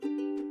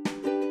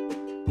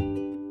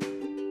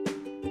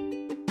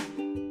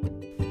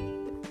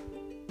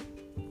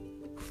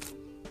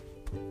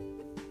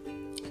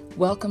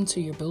Welcome to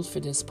your Build for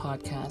This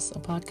podcast, a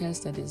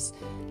podcast that is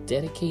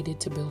dedicated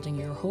to building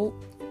your hope,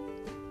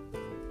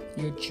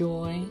 your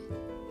joy,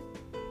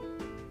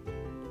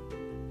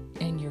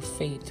 and your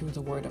faith through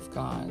the Word of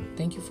God.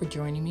 Thank you for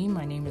joining me.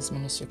 My name is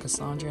Minister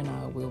Cassandra, and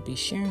I will be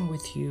sharing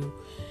with you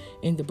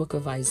in the book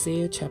of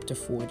Isaiah, chapter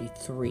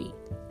 43.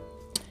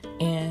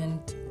 And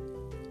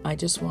I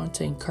just want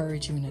to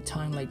encourage you in a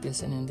time like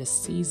this and in this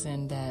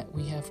season that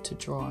we have to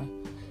draw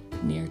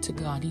near to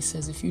God. He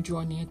says, if you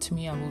draw near to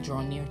me, I will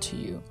draw near to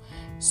you.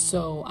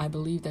 So I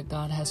believe that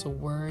God has a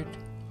word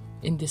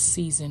in this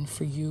season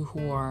for you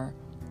who are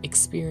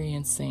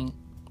experiencing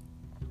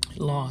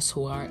loss,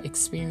 who are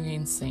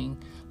experiencing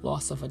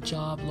loss of a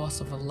job, loss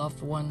of a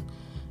loved one,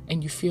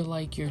 and you feel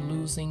like you're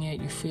losing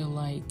it. You feel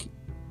like,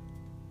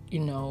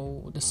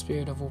 the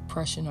spirit of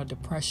oppression or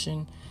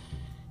depression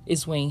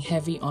is weighing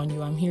heavy on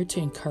you. I'm here to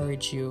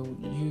encourage you.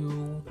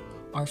 You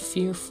are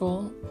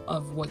fearful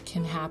of what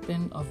can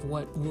happen, of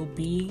what will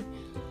be,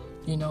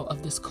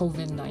 of this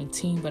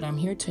COVID-19. But I'm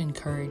here to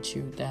encourage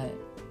you that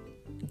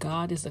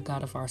God is the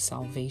God of our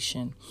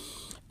salvation.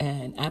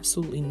 And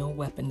absolutely no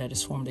weapon that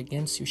is formed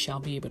against you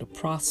shall be able to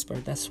prosper.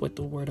 That's what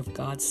the Word of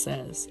God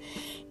says.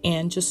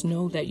 And just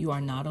know that you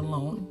are not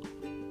alone,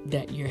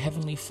 that your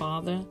Heavenly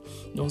Father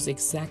knows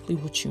exactly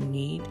what you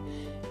need.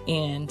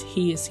 And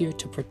He is here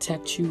to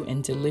protect you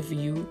and deliver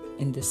you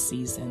in this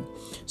season.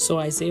 So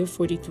Isaiah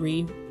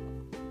 43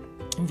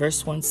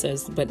 Verse 1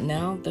 says, But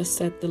now thus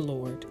saith the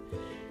Lord,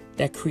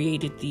 that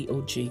created thee,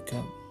 O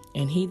Jacob,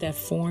 and he that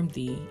formed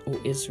thee, O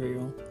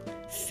Israel,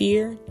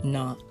 fear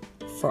not,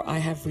 for I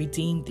have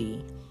redeemed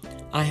thee.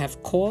 I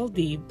have called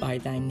thee by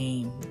thy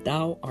name,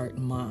 thou art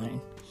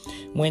mine.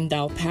 When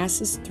thou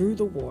passest through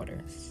the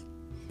waters,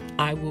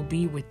 I will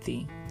be with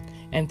thee,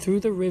 and through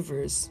the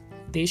rivers,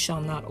 they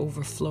shall not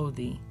overflow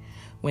thee.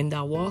 When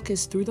thou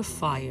walkest through the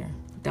fire,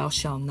 thou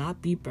shalt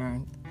not be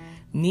burned,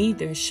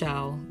 neither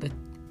shall the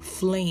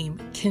flame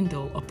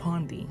kindle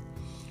upon thee.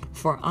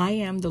 For I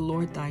am the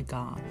Lord thy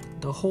God,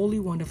 the Holy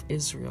One of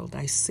Israel,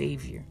 thy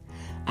Savior.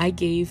 I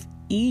gave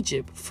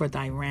Egypt for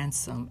thy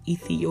ransom,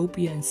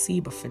 Ethiopia and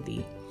Seba for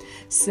thee.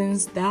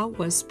 Since thou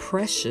wast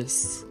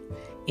precious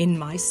in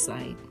my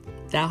sight,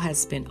 thou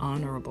hast been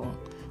honorable.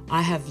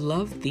 I have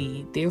loved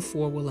thee,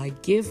 therefore will I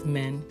give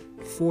men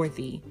for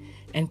thee,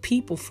 and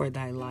people for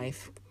thy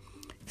life.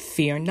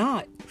 Fear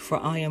not, for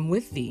I am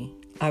with thee.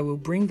 I will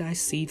bring thy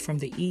seed from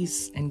the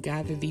east and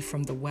gather thee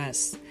from the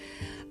west.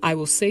 I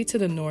will say to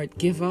the north,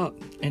 Give up,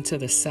 and to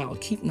the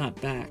south, Keep not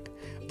back.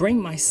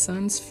 Bring my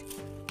sons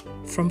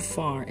from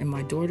far and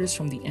my daughters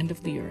from the end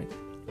of the earth,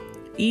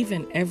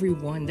 even every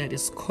one that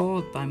is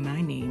called by my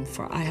name,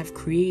 for I have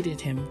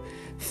created him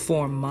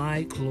for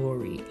my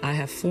glory. I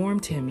have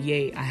formed him,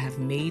 yea, I have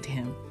made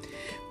him.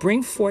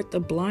 Bring forth the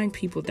blind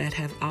people that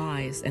have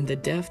eyes, and the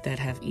deaf that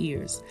have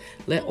ears.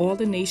 Let all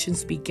the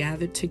nations be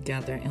gathered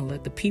together, and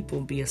let the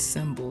people be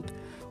assembled.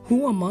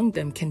 Who among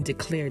them can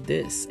declare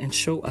this, and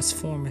show us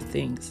former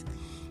things?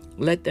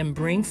 Let them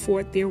bring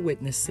forth their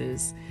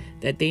witnesses,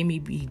 that they may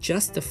be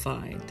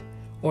justified.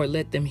 Or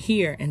let them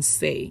hear and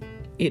say,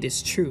 It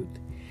is truth.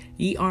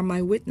 Ye are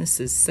my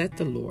witnesses, saith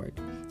the Lord,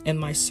 and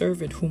my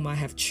servant whom I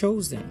have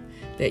chosen,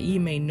 that ye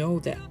may know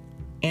that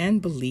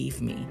and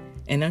believe me,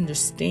 and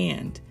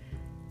understand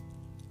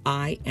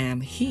I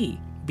am he.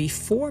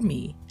 Before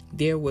me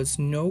there was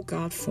no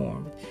God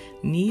formed,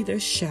 neither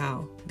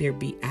shall there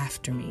be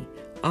after me.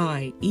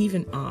 I,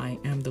 even I,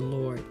 am the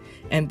Lord,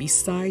 and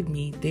beside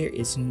me there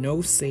is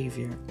no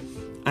Savior.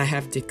 I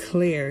have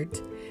declared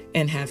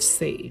and have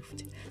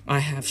saved. I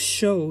have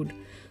showed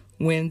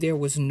when there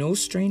was no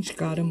strange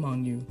God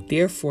among you.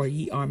 Therefore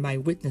ye are my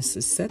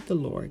witnesses, saith the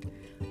Lord,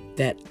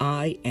 that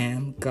I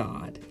am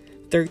God.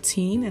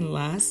 13 and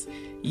last,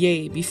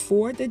 yea,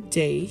 before the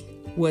day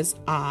was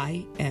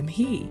I am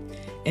he,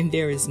 and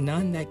there is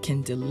none that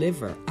can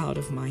deliver out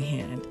of my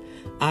hand.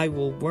 I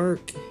will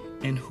work,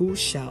 and who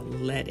shall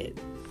let it?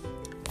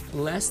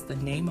 Bless the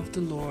name of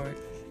the Lord.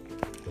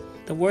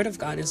 The word of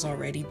God is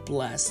already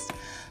blessed.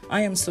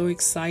 I am so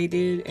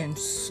excited and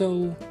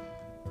so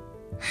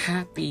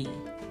happy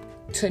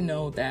to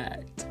know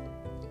that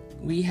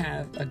we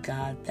have a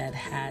God that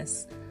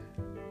has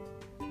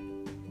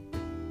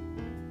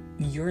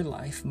your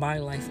life, my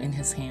life in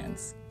his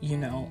hands,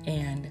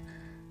 and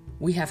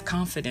we have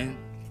confidence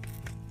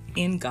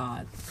in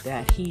God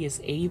that he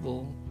is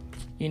able.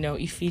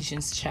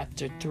 Ephesians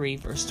chapter 3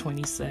 verse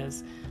 20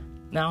 says,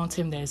 Now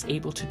unto him that is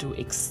able to do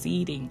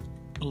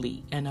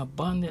exceedingly and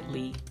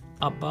abundantly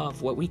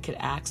above what we could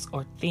ask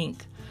or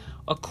think,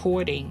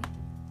 according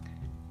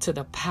to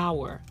the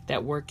power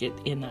that worketh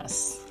in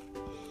us.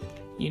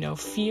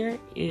 Fear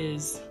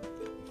is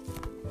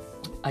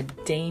a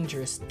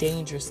dangerous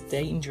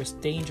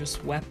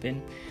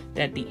weapon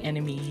that the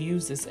enemy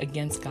uses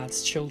against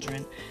God's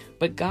children.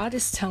 But God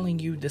is telling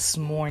you this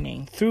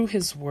morning through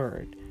his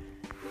word,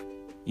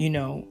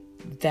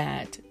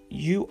 that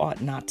you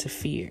ought not to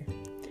fear.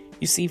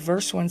 You see,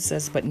 verse 1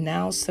 says, But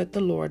now saith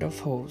the Lord of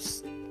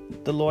hosts,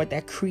 the Lord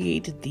that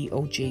created thee,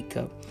 O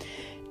Jacob,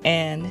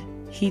 and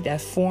he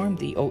that formed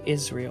thee, O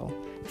Israel,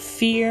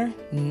 fear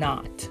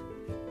not,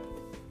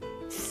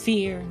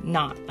 Fear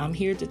not. I'm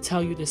here to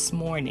tell you this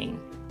morning.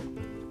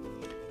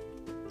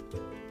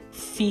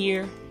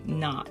 Fear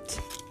not.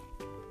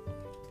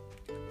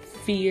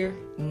 Fear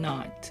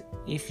not.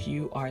 If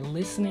you are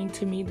listening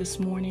to me this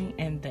morning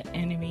and the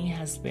enemy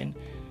has been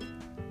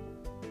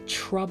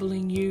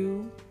troubling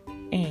you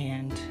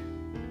and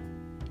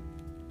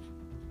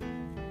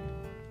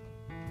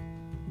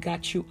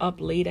got you up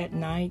late at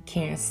night,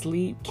 can't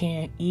sleep,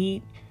 can't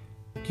eat,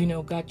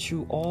 got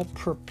you all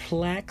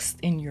perplexed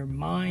in your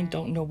mind,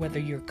 don't know whether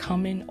you're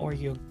coming or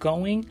you're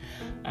going,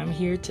 I'm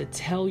here to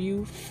tell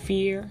you,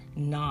 fear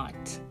not.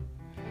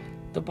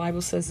 The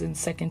Bible says in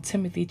 2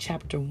 Timothy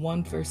chapter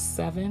 1, verse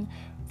 7,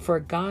 for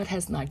God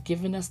has not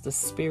given us the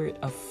spirit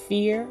of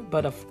fear,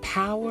 but of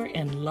power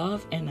and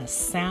love and a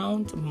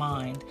sound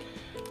mind.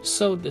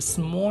 So this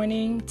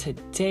morning,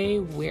 today,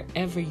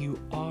 wherever you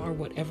are,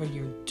 whatever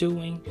you're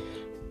doing,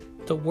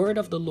 the word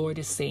of the Lord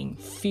is saying,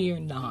 fear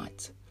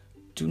not.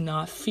 Do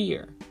not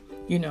fear.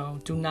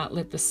 Do not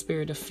let the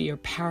spirit of fear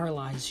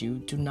paralyze you.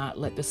 Do not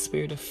let the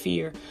spirit of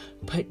fear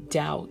put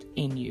doubt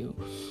in you.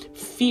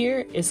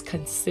 Fear is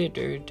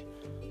considered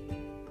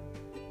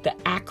the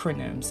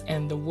acronyms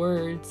and the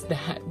words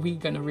that we're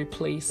going to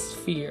replace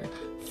fear.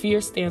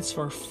 Fear stands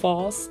for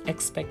false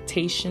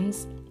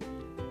expectations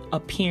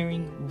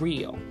appearing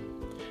real,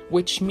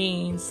 which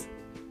means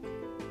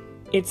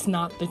it's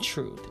not the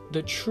truth.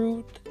 The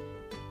truth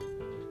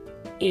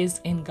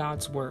is in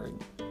God's word.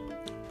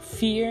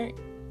 Fear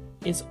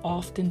is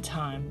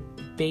oftentimes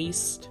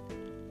based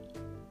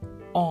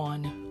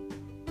on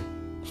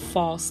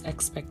false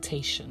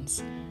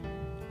expectations,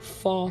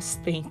 false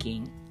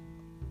thinking.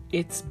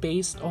 It's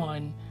based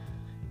on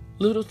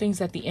little things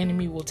that the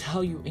enemy will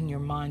tell you in your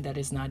mind that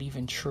is not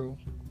even true.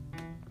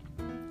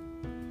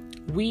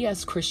 We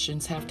as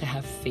Christians have to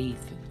have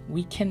faith.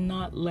 We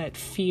cannot let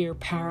fear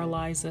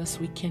paralyze us.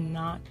 We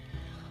cannot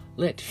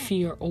let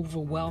fear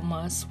overwhelm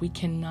us. We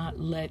cannot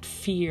let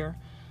fear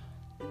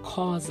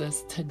cause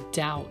us to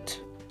doubt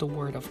the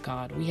word of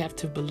God. We have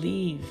to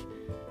believe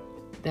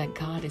that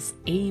God is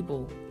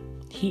able.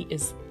 He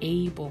is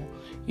able.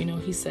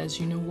 He says,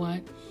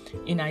 what?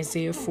 In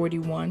Isaiah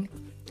 41,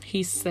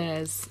 he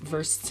says,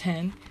 verse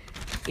 10,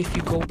 if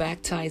you go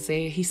back to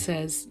Isaiah, he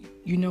says,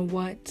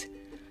 what?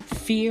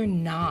 Fear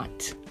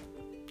not,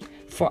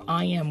 for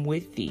I am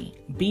with thee.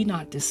 Be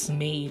not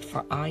dismayed,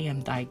 for I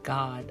am thy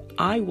God.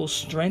 I will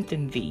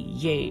strengthen thee.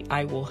 Yea,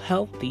 I will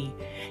help thee.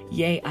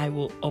 Yea, I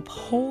will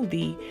uphold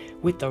thee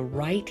with the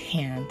right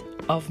hand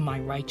of my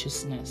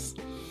righteousness.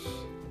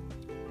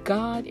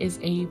 God is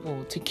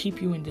able to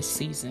keep you in this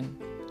season.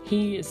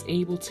 He is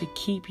able to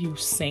keep you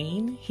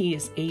sane. He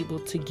is able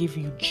to give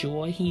you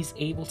joy. He's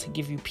able to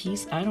give you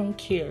peace. I don't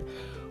care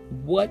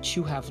what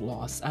you have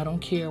lost. I don't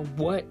care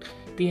what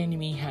the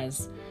enemy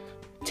has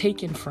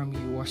taken from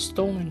you or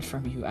stolen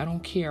from you. I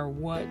don't care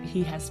what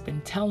he has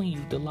been telling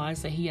you, the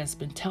lies that he has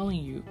been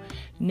telling you.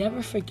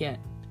 Never forget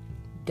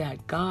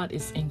that God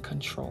is in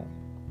control.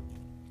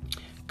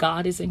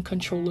 God is in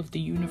control of the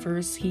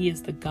universe. He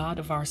is the God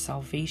of our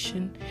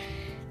salvation.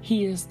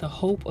 He is the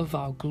hope of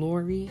our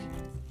glory.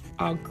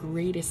 Our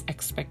greatest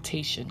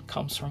expectation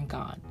comes from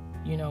God.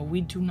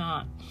 We do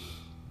not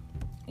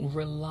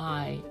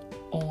rely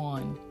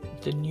on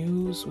the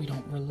news. We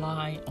don't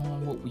rely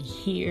on what we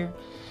hear,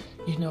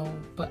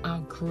 but our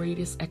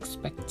greatest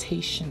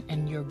expectation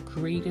and your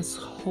greatest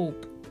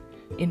hope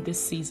in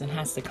this season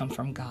has to come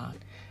from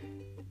God.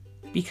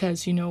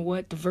 Because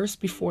the verse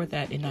before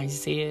that in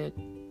Isaiah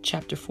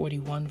chapter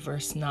 41,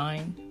 verse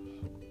 9,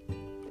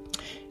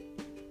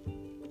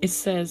 it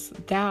says,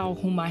 thou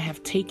whom I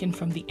have taken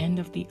from the end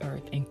of the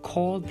earth and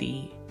called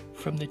thee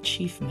from the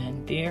chief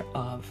men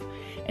thereof,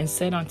 and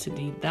said unto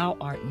thee, thou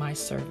art my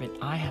servant,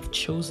 I have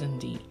chosen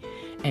thee,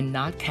 and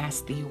not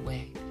cast thee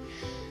away.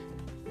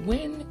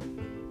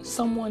 When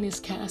someone is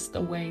cast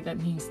away, that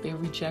means they're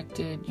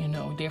rejected,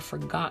 they're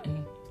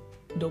forgotten.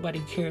 Nobody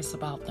cares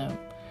about them.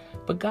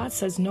 But God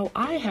says, no,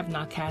 I have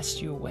not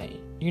cast you away.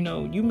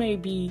 You may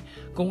be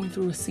going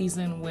through a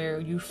season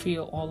where you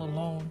feel all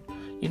alone.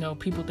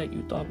 People that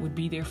you thought would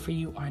be there for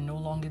you are no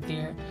longer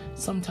there.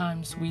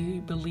 Sometimes we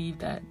believe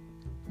that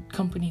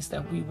companies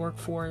that we work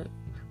for,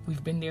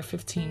 we've been there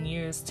 15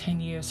 years, 10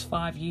 years,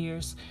 5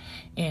 years,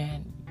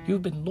 and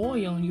you've been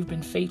loyal and you've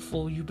been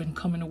faithful. You've been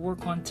coming to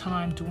work on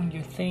time, doing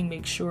your thing,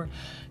 make sure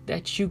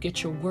that you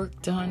get your work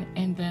done.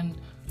 And then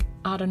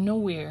out of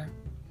nowhere,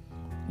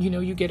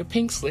 you get a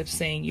pink slip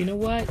saying, you know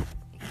what?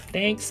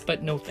 Thanks,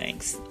 but no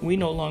thanks. We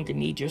no longer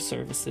need your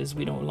services.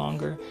 We no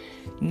longer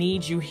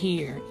need you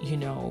here,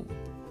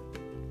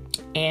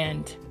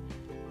 And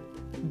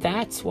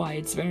that's why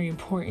it's very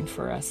important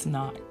for us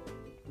not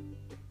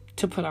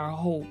to put our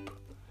hope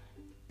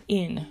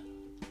in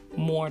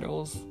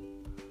mortals,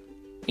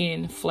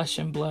 in flesh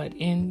and blood,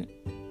 in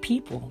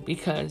people,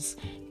 because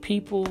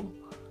people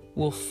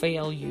will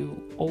fail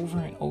you over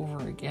and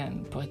over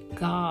again. But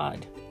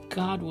God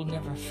God will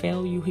never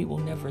fail you. He will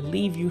never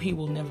leave you. He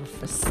will never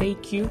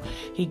forsake you.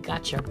 He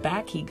got your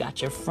back. He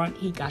got your front.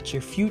 He got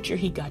your future.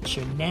 He got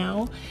your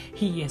now.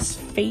 He is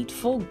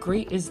faithful.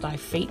 Great is thy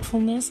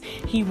faithfulness.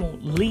 He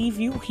won't leave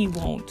you. He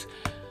won't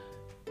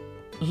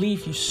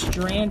leave you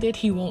stranded.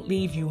 He won't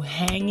leave you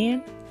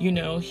hanging.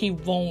 He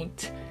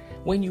won't.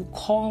 When you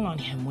call on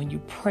him, when you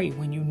pray,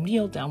 when you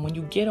kneel down, when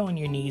you get on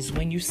your knees,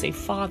 when you say,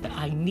 Father,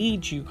 I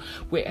need you,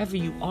 wherever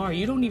you are,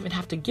 you don't even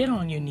have to get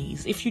on your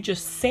knees. If you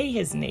just say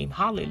his name,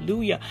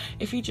 hallelujah,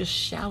 if you just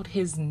shout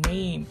his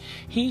name,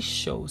 he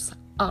shows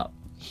up.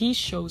 He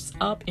shows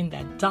up in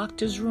that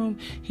doctor's room.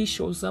 He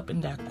shows up in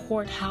that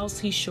courthouse.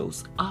 He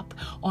shows up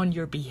on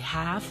your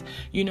behalf.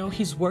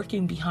 He's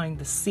working behind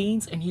the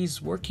scenes, and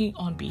he's working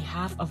on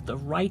behalf of the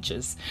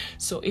righteous.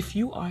 So if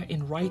you are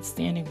in right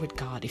standing with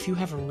God, if you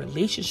have a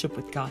relationship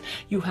with God,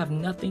 you have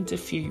nothing to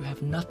fear. You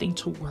have nothing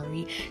to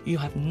worry. You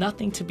have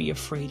nothing to be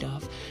afraid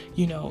of.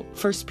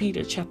 1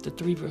 Peter chapter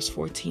 3 verse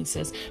 14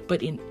 says,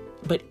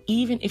 But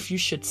even if you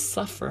should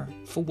suffer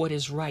for what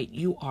is right,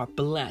 you are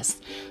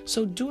blessed.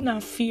 So do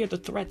not fear the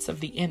threats of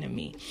the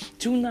enemy.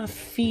 Do not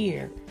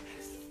fear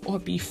or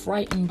be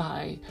frightened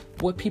by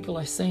what people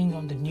are saying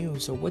on the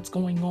news or what's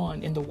going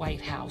on in the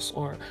White House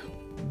or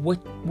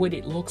what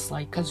it looks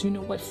like. Because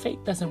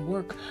faith doesn't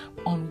work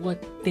on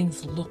what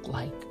things look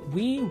like.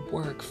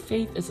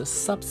 Faith is a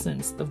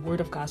substance, the word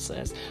of God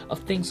says, of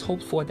things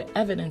hoped for, the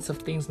evidence of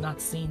things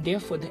not seen.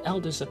 Therefore the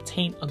elders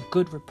obtain a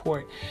good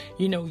report.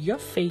 Your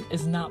faith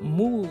is not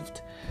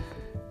moved.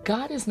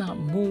 God is not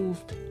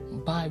moved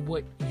by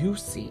what you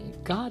see.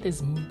 God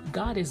is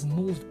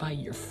moved by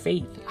your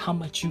faith, how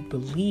much you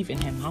believe in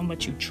him, how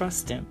much you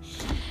trust him.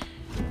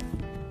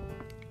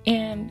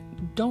 And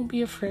don't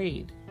be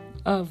afraid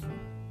of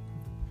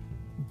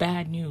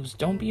bad news.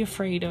 Don't be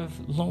afraid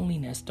of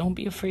loneliness. Don't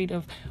be afraid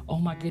of, oh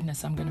my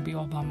goodness, I'm going to be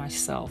all by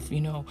myself.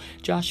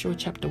 Joshua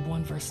chapter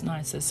 1 verse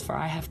 9 says, For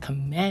I have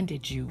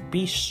commanded you,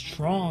 be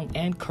strong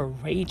and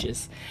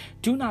courageous.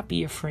 Do not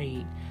be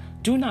afraid.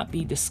 Do not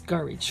be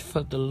discouraged,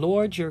 for the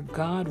Lord your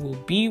God will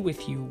be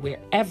with you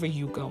wherever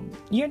you go.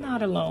 You're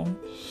not alone.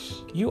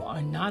 You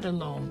are not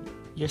alone.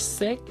 You're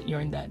sick.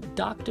 You're in that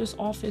doctor's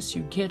office.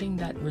 You're getting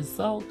that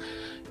result.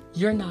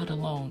 You're not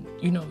alone.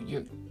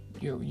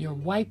 You're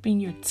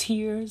wiping your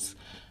tears.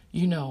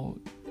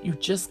 You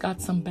just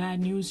got some bad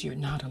news. You're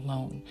not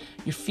alone.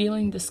 You're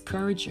feeling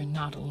discouraged. You're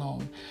not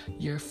alone.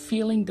 You're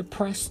feeling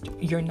depressed.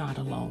 You're not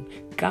alone.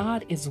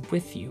 God is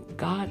with you.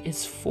 God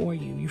is for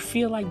you. You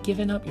feel like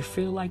giving up. You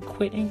feel like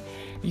quitting.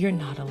 You're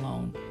not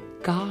alone.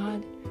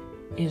 God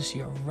is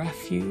your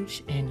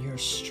refuge and your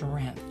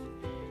strength.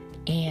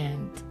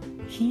 And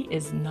he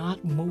is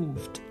not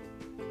moved.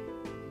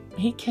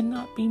 He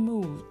cannot be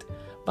moved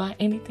by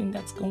anything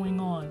that's going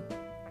on.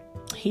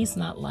 He's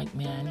not like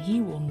man.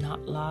 He will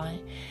not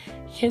lie.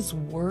 His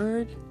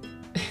word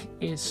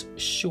is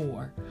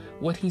sure.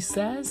 What he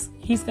says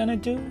he's going to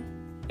do,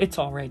 it's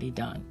already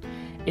done.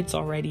 It's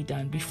already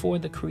done. Before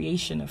the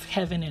creation of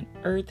heaven and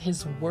earth,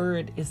 his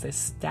word is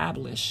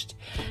established,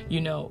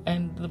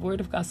 and the word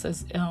of God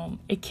says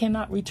it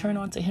cannot return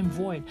unto him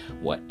void.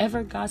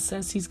 Whatever God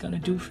says he's going to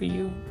do for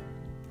you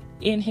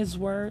in his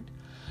word,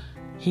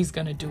 he's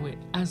going to do it.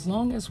 As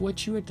long as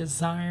what you are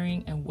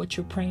desiring and what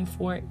you're praying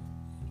for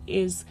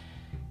is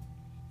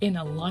in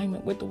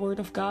alignment with the word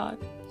of God,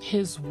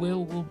 his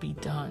will be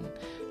done.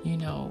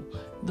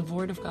 The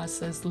word of God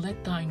says,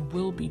 let thine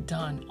will be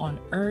done on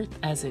earth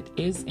as it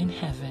is in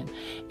heaven.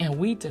 And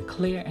we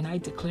declare and I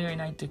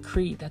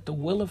decree that the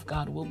will of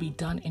God will be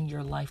done in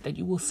your life, that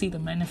you will see the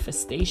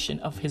manifestation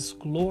of his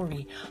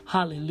glory.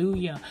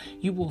 Hallelujah.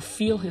 You will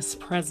feel his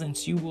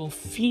presence. You will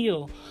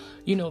feel,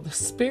 the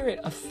spirit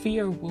of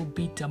fear will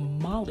be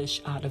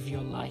demolished out of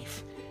your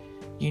life,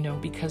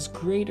 because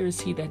greater is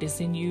he that is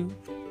in you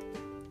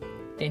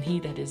than he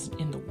that is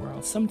in the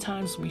world.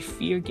 Sometimes we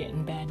fear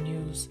getting bad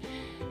news.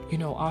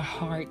 Our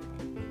heart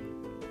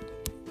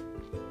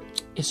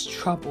is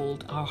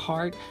troubled. Our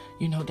heart,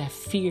 that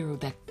fear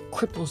that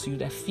cripples you,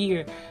 that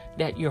fear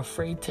that you're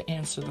afraid to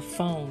answer the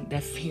phone,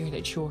 that fear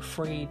that you're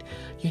afraid,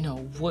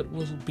 what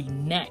will be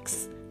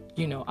next.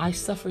 I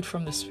suffered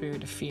from the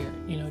spirit of fear,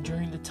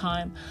 during the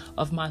time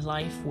of my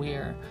life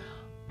where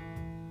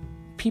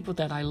people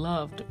that I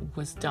loved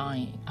was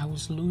dying. I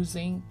was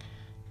losing,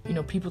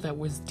 people that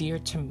was dear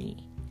to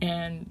me.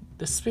 And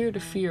the spirit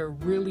of fear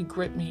really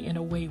gripped me in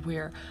a way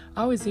where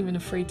I was even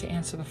afraid to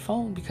answer the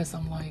phone, because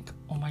I'm like,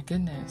 oh my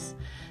goodness,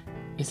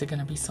 is it going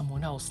to be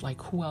someone else?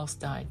 Like, who else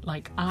died?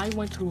 Like, I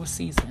went through a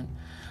season,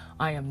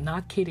 I am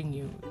not kidding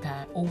you,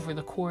 that over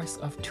the course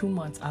of 2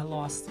 months, I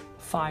lost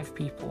 5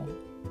 people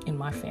in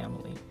my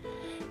family.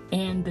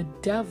 And the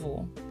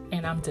devil,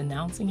 and I'm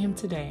denouncing him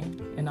today,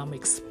 and I'm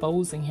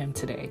exposing him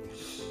today,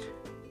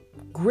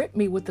 gripped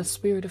me with the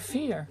spirit of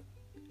fear.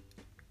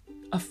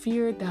 A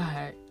fear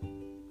that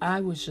I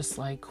was just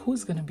like,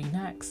 who's going to be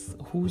next?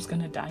 Who's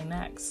going to die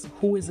next?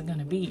 Who is it going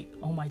to be?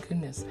 Oh my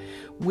goodness.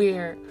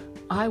 Where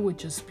I would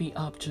just be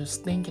up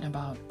just thinking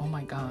about, oh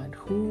my God,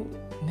 who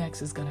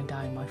next is going to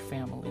die in my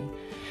family?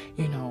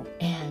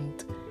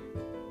 And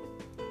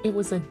It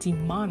was a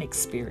demonic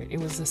spirit. It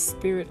was a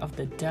spirit of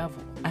the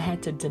devil. I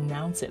had to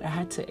denounce it. I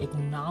had to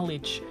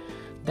acknowledge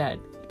that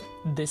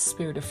this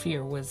spirit of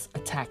fear was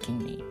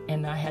attacking me.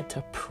 And I had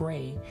to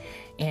pray,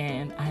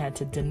 and I had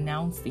to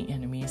denounce the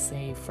enemy and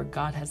say, for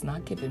God has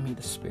not given me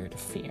the spirit of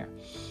fear.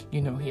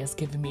 He has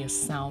given me a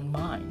sound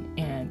mind,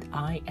 and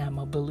I am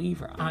a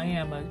believer. I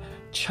am a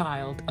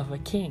child of a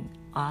king.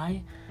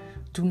 I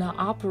do not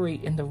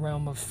operate in the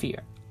realm of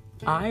fear.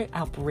 I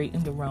operate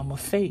in the realm of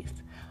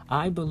faith.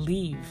 I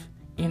believe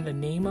in the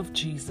name of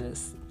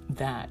Jesus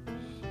that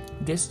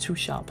this too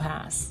shall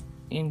pass,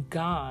 and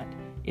God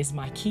is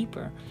my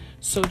keeper.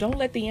 So don't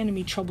let the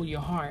enemy trouble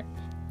your heart.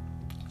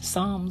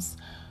 Psalms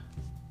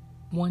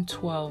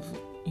 112,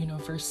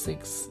 verse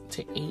 6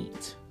 to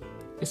 8.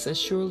 It says,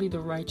 surely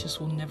the righteous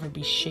will never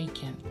be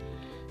shaken.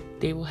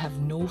 They will have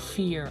no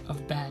fear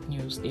of bad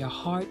news. Their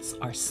hearts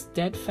are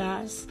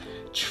steadfast,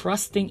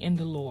 trusting in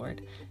the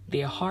Lord.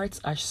 Their hearts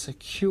are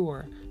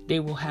secure. They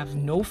will have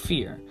no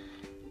fear.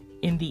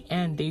 In the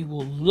end, they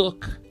will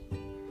look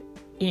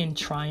in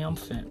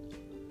triumphant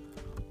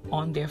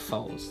on their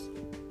foes.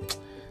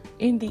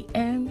 In the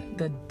end,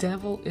 the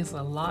devil is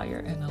a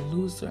liar and a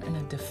loser and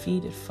a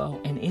defeated foe.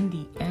 And in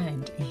the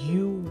end,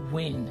 you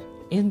win.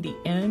 In the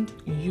end,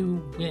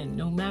 you win.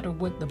 No matter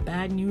what the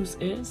bad news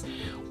is,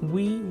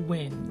 we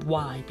win.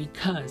 Why?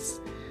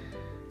 Because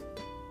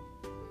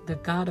the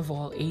God of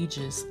all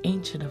ages,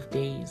 Ancient of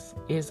Days,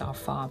 is our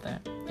Father.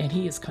 And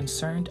He is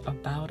concerned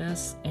about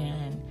us,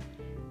 and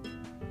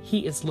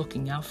He is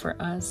looking out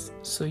for us.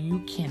 So you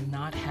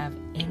cannot have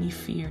any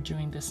fear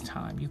during this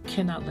time. You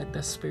cannot let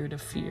the spirit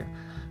of fear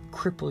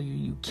cripple you.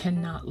 You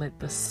cannot let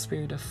the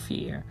spirit of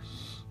fear,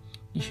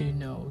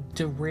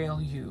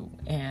 derail you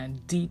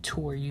and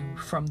detour you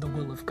from the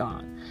will of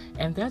God.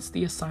 And that's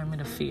the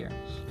assignment of fear.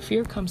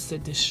 Fear comes to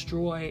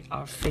destroy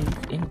our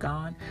faith in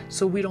God,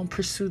 so we don't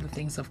pursue the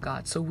things of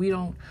God, so we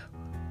don't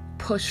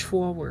push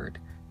forward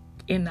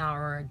in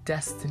our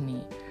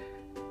destiny.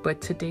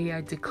 But today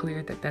I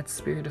declare that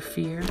spirit of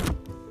fear,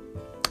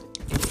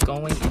 it's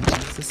going in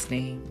Jesus'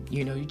 name.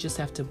 You just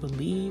have to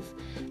believe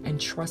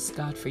and trust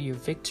God for your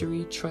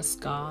victory.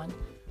 Trust God.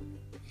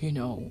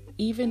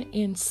 Even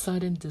in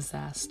sudden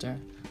disaster,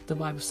 the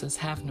Bible says,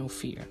 have no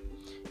fear.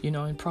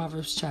 In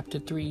Proverbs chapter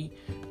 3,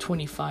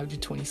 25 to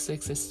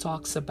 26, it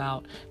talks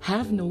about,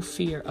 have no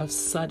fear of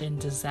sudden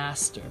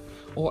disaster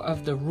or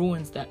of the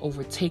ruins that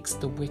overtakes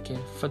the wicked,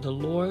 for the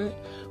Lord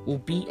will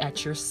be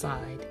at your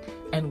side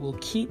and will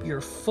keep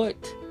your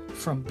foot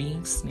from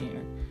being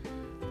snared.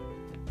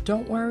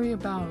 Don't worry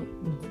about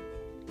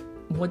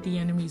what the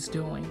enemy's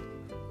doing,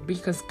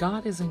 because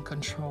God is in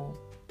control.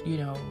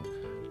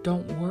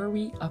 Don't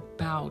worry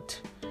about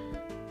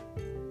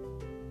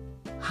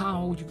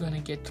how you're going to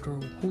get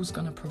through, who's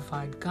going to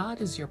provide.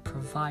 God is your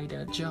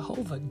provider.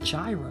 Jehovah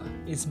Jireh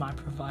is my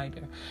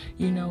provider.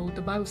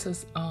 The Bible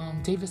says,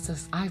 David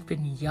says, I've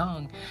been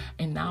young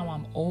and now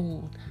I'm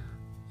old.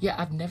 Yeah,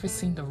 I've never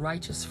seen the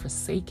righteous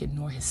forsaken,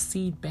 nor his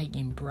seed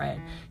begging bread.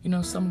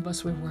 Some of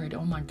us were worried,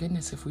 oh my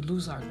goodness, if we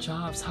lose our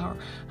jobs, how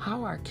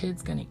are our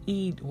kids going to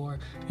eat? Or,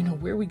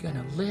 where are we going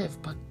to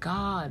live? But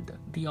God,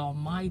 the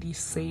Almighty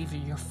Savior,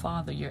 your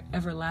Father, your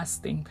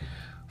everlasting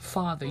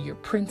Father, your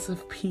Prince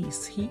of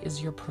Peace, He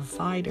is your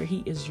provider.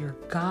 He is your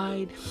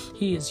guide.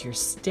 He is your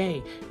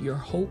stay. Your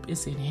hope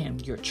is in Him.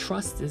 Your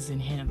trust is in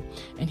Him.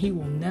 And He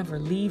will never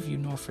leave you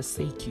nor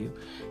forsake you.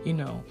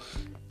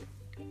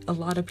 A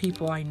lot of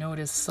people I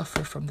notice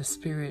suffer from the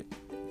spirit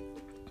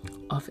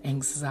of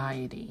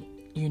anxiety,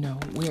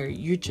 where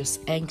you're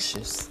just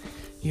anxious,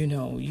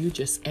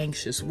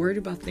 worried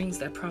about things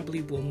that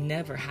probably will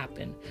never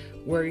happen,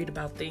 worried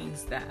about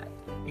things that,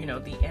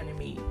 the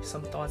enemy,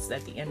 some thoughts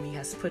that the enemy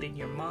has put in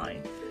your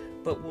mind,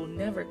 but will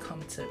never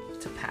come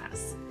to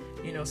pass.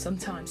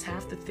 Sometimes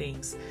half the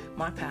things,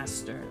 my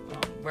pastor,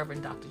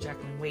 Reverend Dr.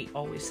 Jacqueline Waite,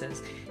 always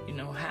says,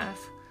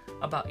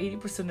 about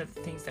 80% of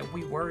the things that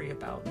we worry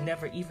about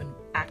never even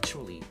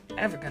actually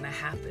ever going to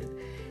happen.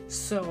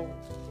 So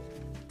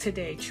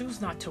today,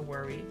 choose not to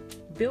worry.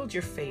 Build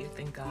your faith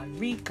in God.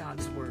 Read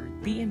God's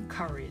word. Be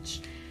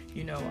encouraged.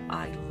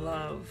 I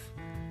love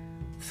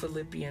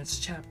Philippians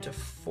chapter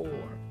 4,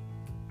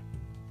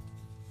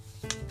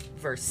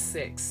 verse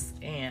 6.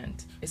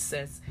 And it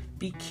says,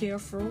 be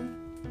careful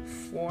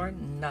for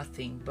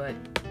nothing, but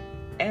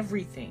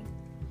everything.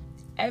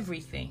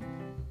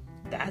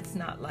 That's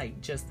not like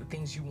just the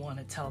things you want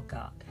to tell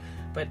God,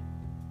 but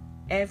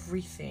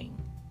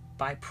everything,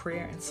 by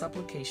prayer and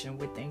supplication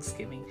with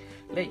thanksgiving,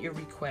 let your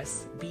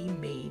requests be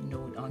made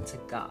known unto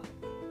God.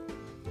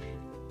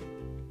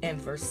 And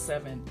verse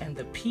 7, and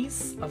the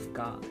peace of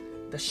God,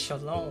 the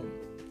shalom,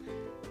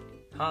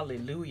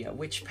 hallelujah,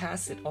 which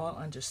passeth all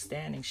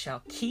understanding,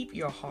 shall keep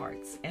your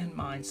hearts and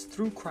minds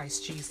through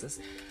Christ Jesus.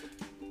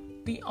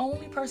 The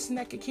only person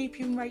that could keep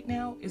you right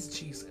now is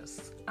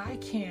Jesus.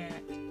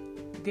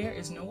 There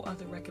is no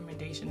other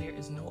recommendation. There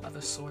is no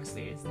other source.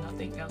 There is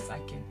nothing else I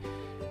can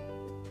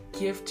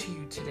give to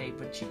you today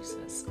but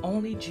Jesus.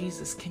 Only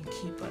Jesus can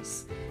keep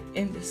us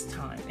in this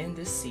time, in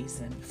this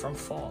season, from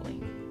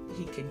falling.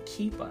 He can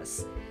keep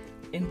us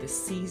in this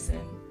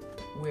season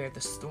where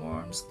the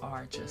storms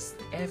are just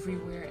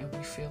everywhere and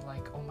we feel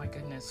like, oh my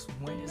goodness,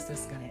 when is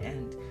this going to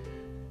end?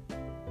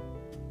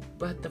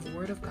 But the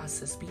Word of God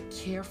says, be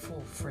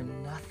careful for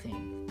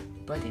nothing,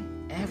 but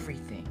in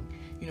everything.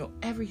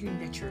 Everything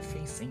that you're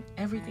facing,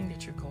 everything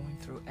that you're going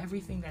through,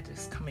 everything that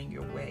is coming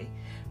your way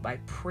by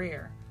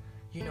prayer,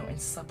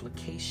 and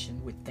supplication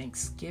with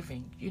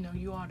thanksgiving,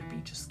 you ought to be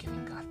just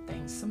giving God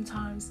thanks.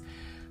 Sometimes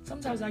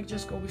I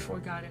just go before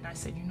God and I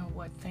say, you know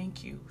what?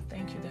 Thank you.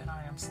 Thank you that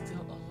I am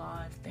still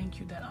alive. Thank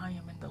you that I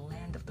am in the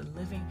land of the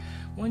living.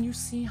 When you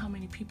see how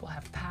many people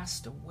have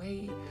passed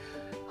away,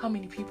 how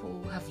many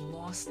people have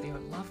lost their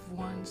loved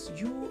ones,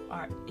 you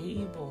are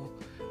able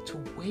to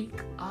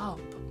wake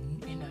up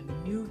in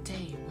a new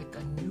day with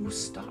a new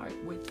start,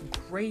 with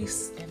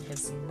grace and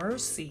His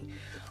mercy.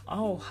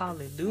 Oh,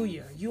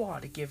 hallelujah. You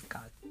ought to give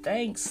God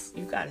thanks.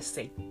 You got to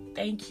say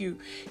thank you.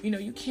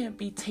 You can't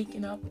be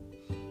taken up,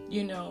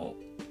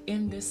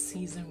 in this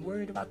season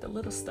worried about the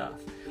little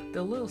stuff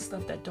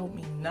that don't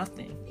mean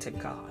nothing to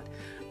God.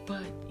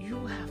 But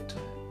you have to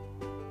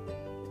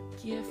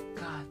give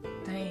God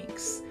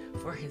thanks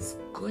for His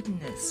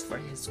goodness, for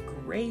His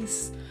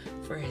grace,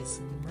 for His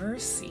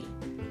mercy.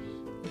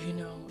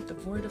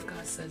 The Word of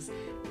God says,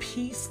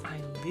 peace I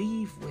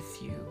leave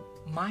with you.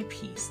 My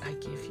peace I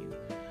give you.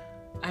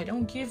 I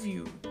don't give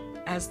you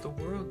as the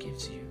world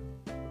gives you.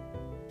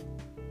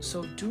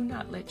 So do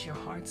not let your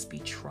hearts be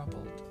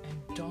troubled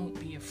and don't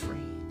be afraid.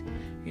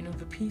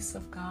 The peace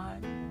of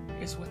God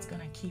is what's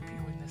going to keep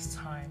you in this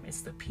time.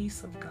 It's the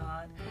peace of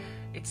God.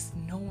 It's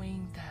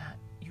knowing that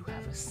you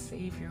have a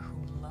Savior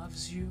who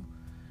loves you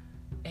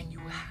and you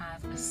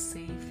have a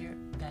Savior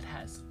that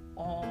has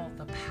all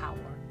the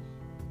power.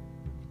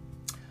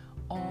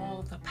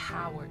 All the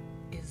power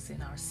is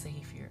in our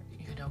Savior,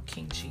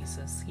 King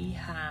Jesus. He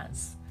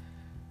has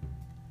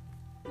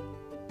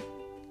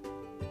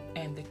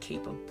and the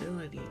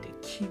capability to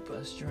keep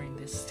us during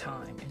this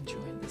time and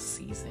during this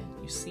season.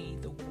 You see,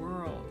 the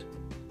world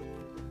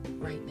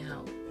right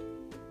now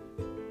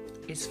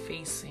is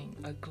facing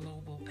a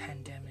global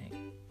pandemic.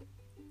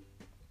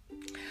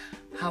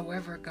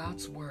 However,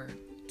 God's Word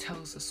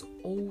tells us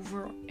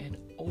over and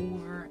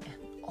over and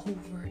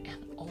over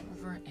and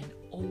over and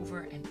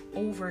over and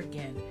over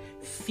again,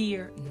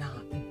 fear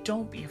not.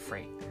 Don't be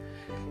afraid.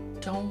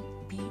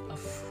 Don't be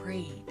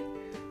afraid,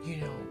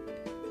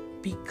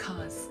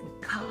 because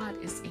God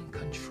is in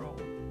control.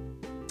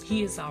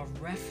 He is our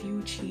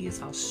refuge. He is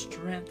our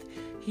strength.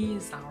 He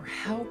is our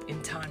help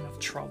in time of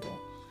trouble.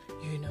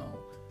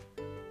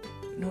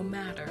 No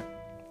matter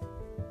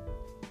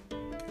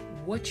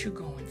what you're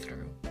going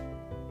through,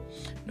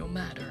 no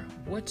matter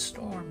what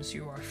storms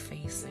you are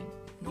facing,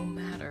 no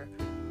matter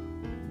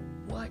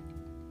what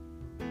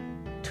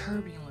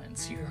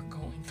turbulence you are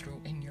going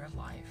through in your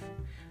life,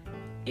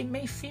 it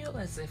may feel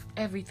as if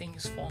everything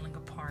is falling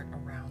apart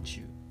around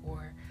you,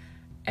 or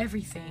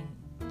everything,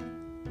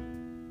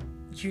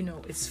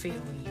 is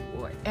failing you,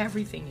 or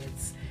everything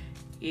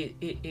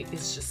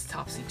it's just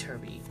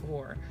topsy-turvy,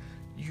 or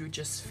you're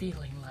just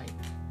feeling like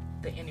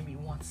the enemy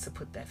wants to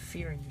put that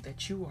fear in you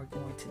that you are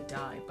going to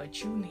die.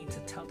 But you need to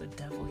tell the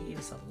devil he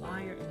is a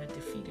liar and a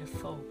defeated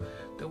foe.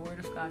 The Word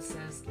of God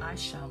says, I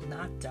shall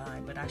not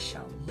die, but I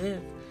shall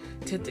live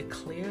to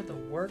declare the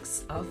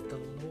works of the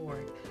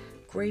Lord.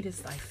 Great is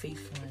thy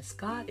faithfulness.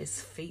 God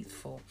is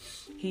faithful.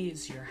 He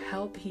is your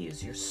help. He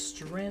is your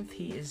strength.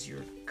 He is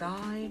your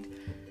guide.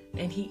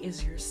 And He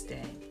is your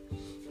stay.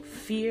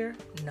 Fear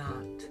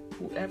not.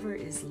 Whoever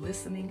is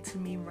listening to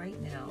me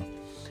right now,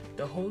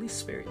 the Holy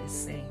Spirit is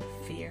saying,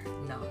 fear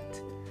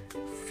not.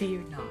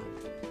 Fear not.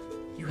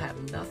 You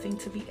have nothing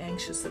to be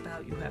anxious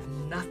about. You have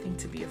nothing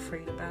to be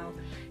afraid about.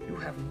 You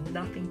have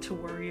nothing to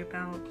worry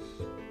about.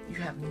 You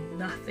have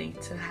nothing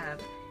to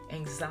have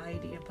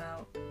anxiety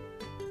about.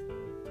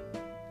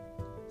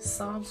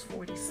 Psalms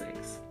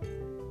 46,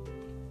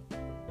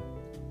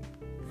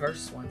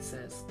 verse 1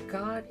 says,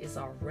 God is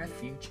our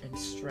refuge and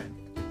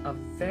strength, a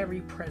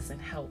very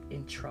present help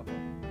in trouble.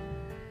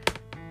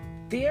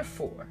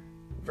 Therefore,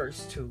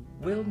 verse 2,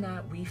 will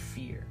not we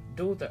fear,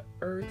 though the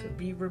earth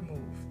be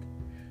removed,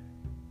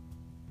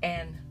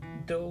 and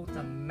though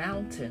the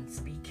mountains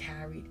be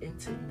carried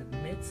into the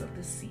midst of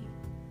the sea,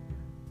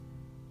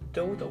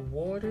 though the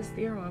waters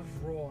thereof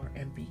roar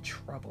and be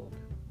troubled,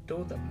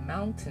 though the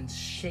mountains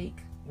shake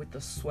with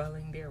the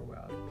swelling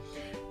thereof.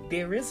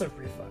 There is a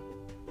river,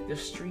 the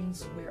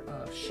streams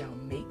whereof shall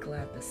make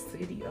glad the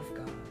city of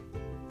God,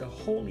 the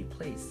holy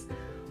place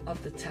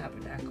of the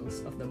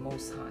tabernacles of the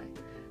Most High.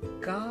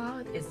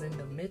 God is in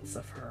the midst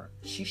of her,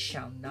 she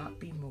shall not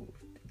be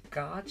moved.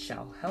 God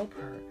shall help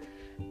her,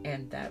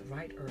 and that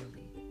right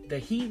early. The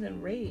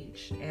heathen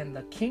raged, and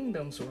the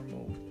kingdoms were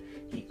moved.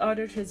 He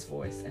uttered his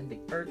voice, and the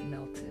earth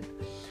melted.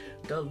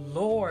 The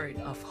Lord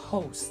of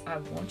hosts, I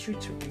want you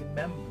to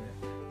remember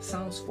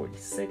Psalms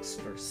 46,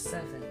 verse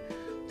 7.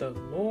 The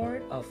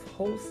Lord of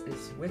hosts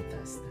is with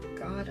us. The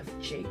God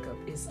of Jacob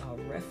is our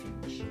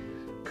refuge.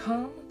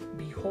 Come,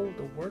 behold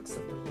the works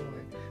of the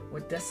Lord,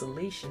 what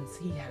desolations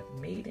he hath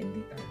made in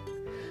the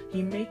earth.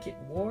 He maketh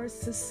wars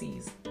to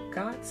cease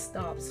God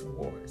stops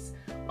wars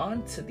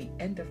unto the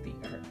end of the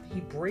earth.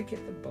 He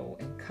breaketh the bow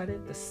and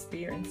cutteth the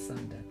spear in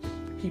sunder.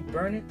 He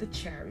burneth the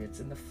chariots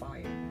in the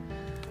fire.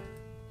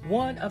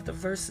 One of the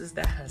verses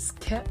that has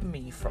kept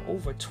me for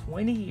over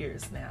 20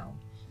 years now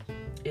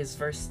is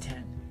verse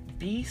 10.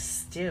 Be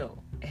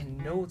still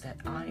and know that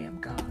I am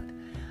God.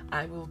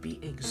 I will be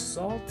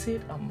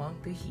exalted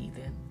among the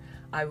heathen.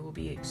 I will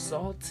be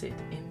exalted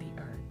in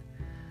the earth.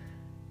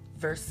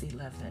 Verse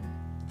 11.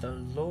 The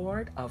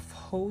Lord of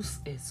hosts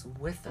is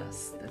with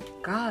us. The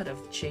God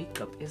of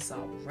Jacob is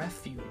our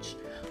refuge.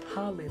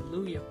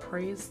 Hallelujah.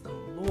 Praise the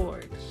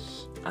Lord.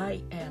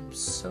 I am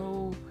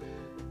so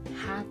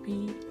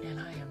happy and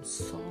I am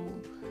so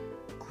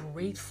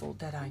grateful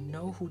that I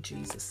know who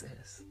Jesus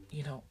is.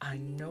 I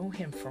know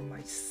him for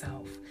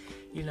myself.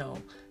 You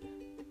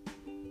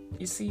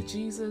see,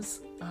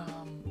 Jesus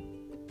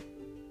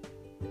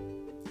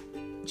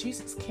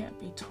can't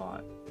be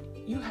taught.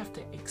 You have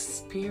to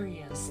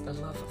experience the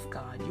love of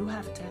God. You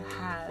have to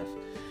have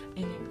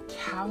an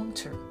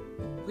encounter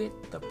with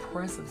the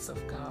presence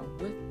of God,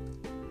 with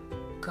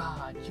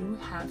God. You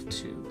have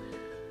to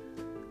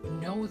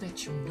know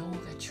that you know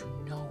that you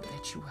know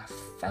that you have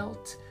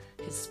felt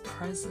his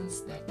presence,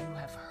 that you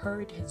have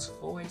heard his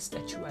voice,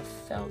 that you have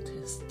felt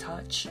his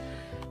touch.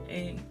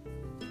 And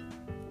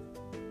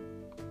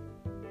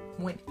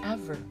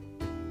whenever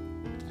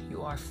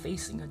you are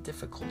facing a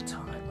difficult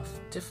time,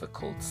 a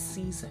difficult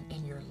season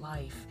in your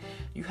life,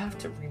 you have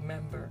to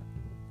remember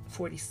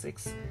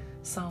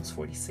Psalms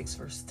 46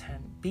 verse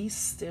 10. Be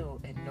still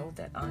and know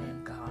that I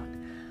am God.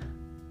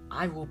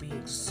 I will be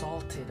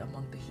exalted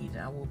among the heathen.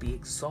 I will be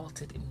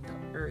exalted in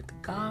the earth.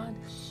 God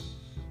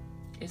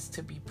is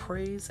to be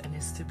praised and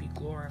is to be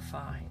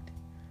glorified.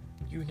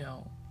 You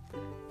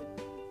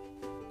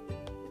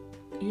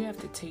have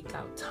to take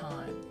out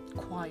time,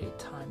 quiet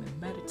time,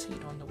 and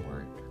meditate on the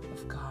word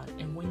of God.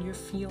 And when you're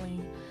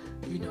feeling,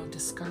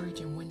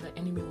 discouraged, and when the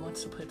enemy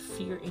wants to put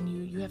fear in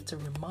you, you have to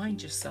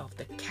remind yourself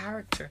the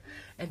character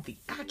and the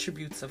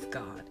attributes of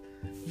God.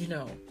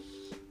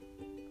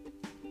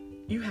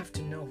 You have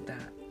to know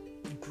that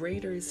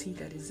greater is he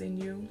that is in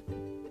you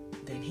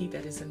than he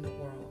that is in the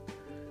world.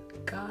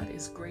 God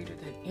is greater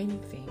than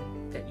anything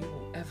that you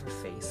will ever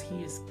face.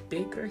 He is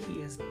bigger, he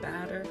is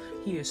badder,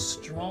 he is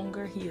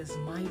stronger, he is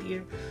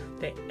mightier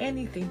than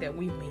anything that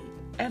we may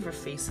ever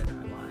face in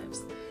our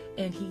lives.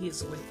 And he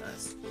is with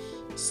us.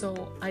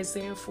 So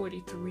Isaiah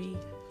 43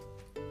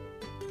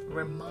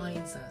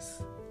 reminds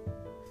us,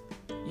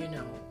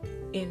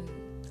 in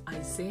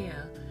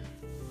Isaiah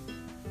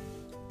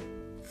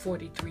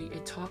 43,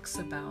 it talks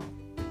about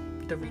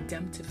the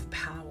redemptive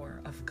power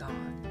of God.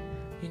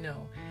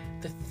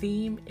 The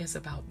theme is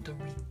about the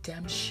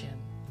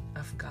redemption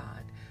of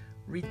God.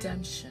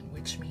 Redemption,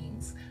 which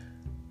means,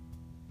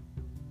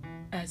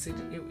 as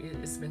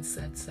it's been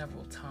said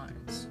several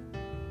times,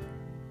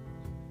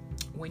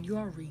 when you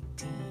are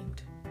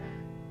redeemed,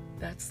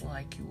 that's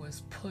like you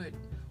was put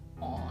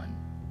on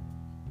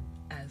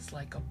as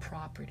like a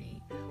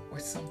property or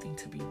something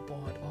to be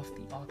bought off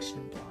the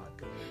auction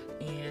block,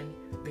 and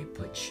they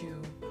put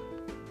you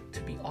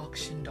to be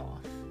auctioned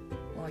off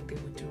like they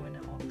would do in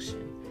an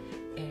auction.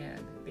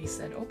 And they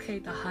said, okay,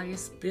 the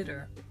highest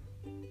bidder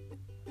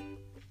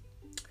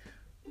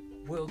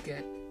will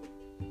get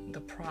the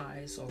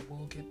prize, or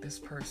will get this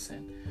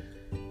person.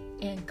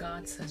 And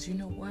God says, you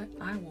know what?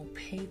 I will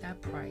pay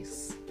that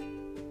price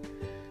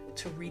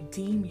to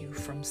redeem you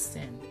from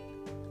sin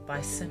by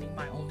sending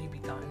my only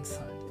begotten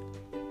Son.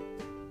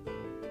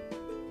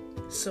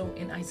 So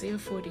in Isaiah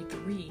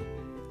 43,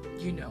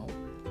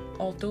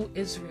 although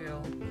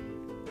Israel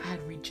had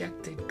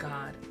rejected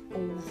God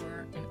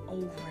over and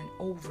over and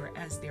over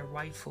as their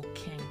rightful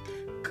king,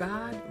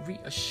 God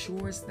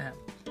reassures them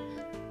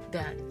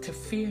that to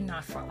fear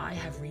not, for I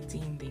have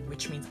redeemed thee,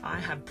 which means I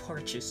have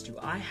purchased you,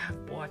 I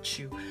have bought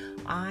you,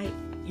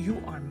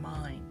 you are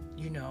mine,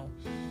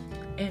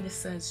 And it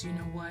says, you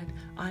know what?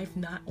 I've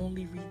not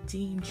only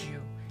redeemed you,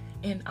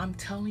 and I'm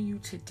telling you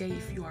today,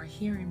 if you are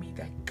hearing me,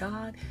 that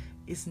God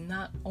is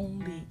not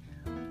only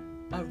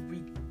a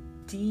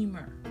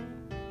redeemer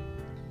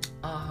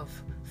of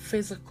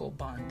physical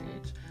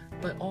bondage,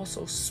 but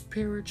also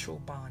spiritual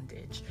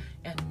bondage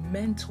and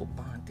mental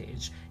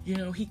bondage.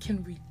 He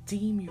can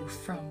redeem you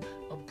from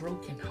a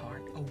broken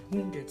heart, a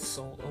wounded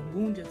soul, a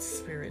wounded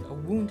spirit, a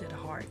wounded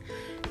heart.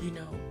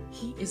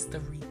 He is the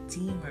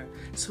redeemer.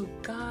 So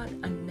God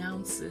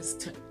announces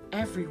to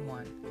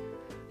everyone,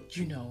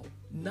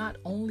 not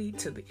only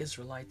to the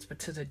Israelites, but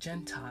to the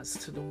Gentiles,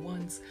 to the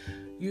ones,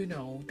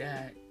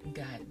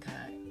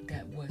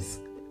 that was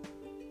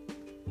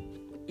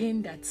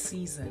in that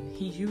season.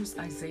 He used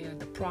Isaiah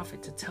the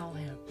prophet to tell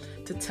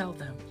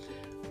them,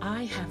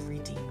 I have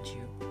redeemed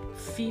you.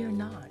 Fear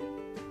not.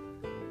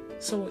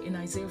 So in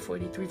Isaiah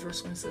 43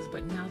 verse 1 says,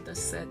 but now thus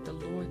said the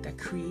Lord that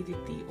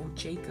created thee, O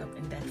Jacob,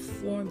 and that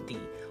formed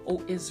thee,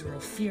 O Israel,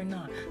 fear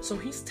not. So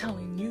he's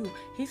telling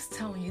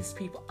his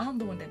people, I'm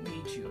the one that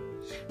made you.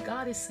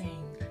 God is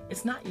saying,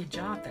 it's not your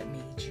job that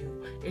made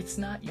you. It's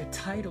not your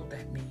title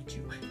that made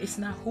you. It's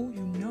not who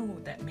you know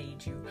that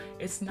made you.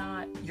 It's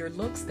not your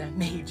looks that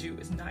made you.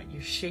 It's not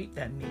your shape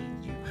that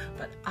made you.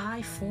 But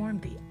I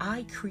formed thee.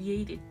 I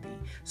created thee.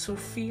 So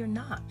fear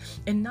not.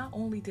 And not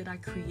only did I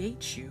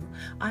create you,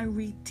 I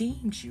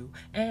redeemed you.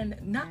 And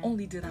not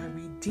only did I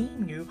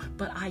redeem you,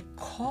 but I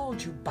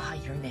called you by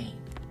your name.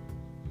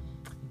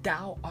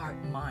 Thou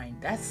art mine.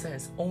 That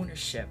says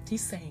ownership.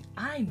 He's saying,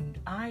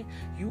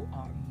 you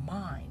are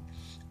mine.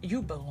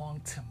 You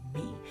belong to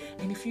me.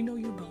 And if you know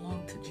you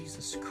belong to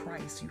Jesus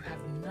Christ, you have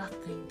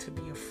nothing to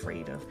be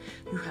afraid of.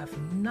 You have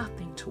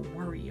nothing to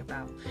worry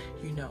about.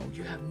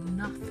 You have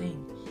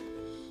nothing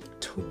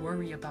to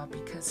worry about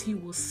because he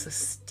will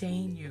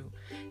sustain you.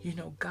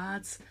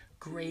 God's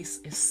grace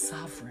is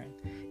sovereign.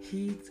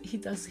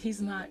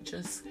 He's not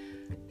just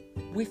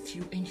with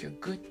you in your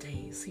good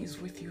days. He's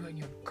with you in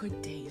your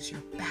good days,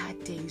 your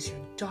bad days, your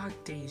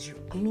dark days, your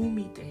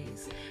gloomy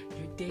days,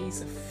 your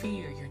days of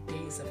fear, your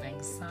days of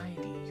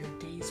anxiety, your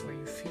days where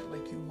you feel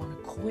like you want to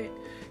quit.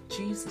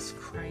 Jesus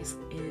Christ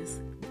is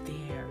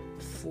there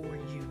for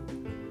you.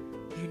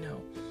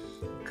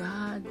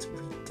 God's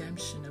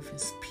redemption of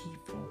his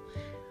people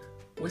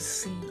was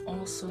seen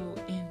also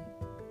in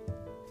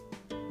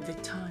the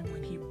time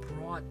when he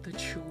brought the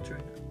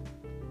children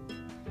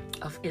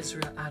of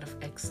Israel out of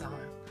exile.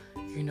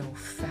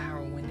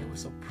 Pharaoh, when they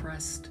was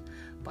oppressed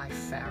by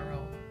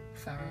Pharaoh,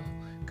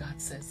 God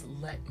says,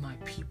 let my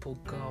people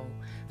go.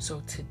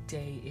 So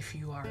today, if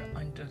you are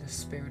under the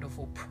spirit of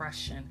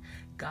oppression,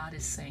 God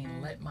is saying,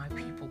 let my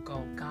people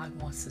go. God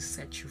wants to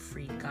set you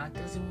free. God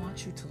doesn't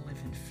want you to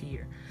live in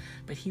fear,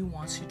 but he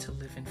wants you to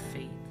live in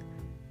faith.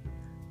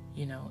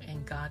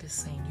 And God is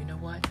saying, you know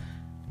what?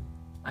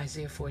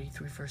 Isaiah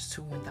 43 verse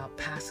 2, when thou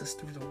passest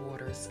through the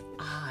waters,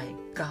 I,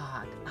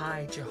 God,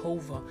 I,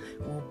 Jehovah,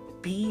 will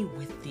be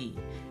with thee,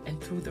 and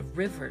through the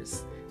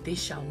rivers, they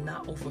shall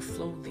not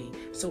overflow thee.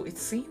 So it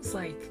seems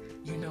like,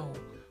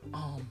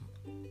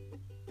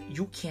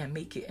 you can't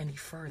make it any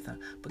further.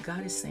 But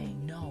God is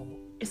saying, no,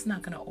 it's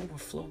not going to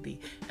overflow thee.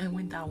 And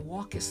when thou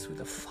walkest through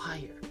the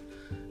fire,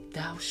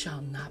 thou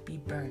shalt not be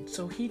burned.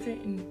 So he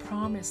didn't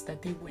promise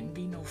that there wouldn't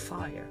be no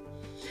fire.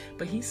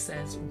 But he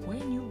says,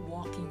 when you're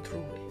walking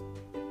through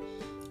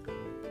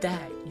it,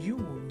 that you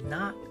will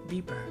not be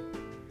burned.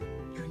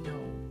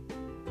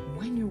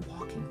 When you're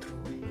walking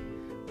through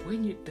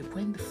it,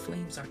 when the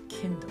flames are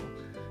kindled,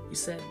 you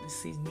said,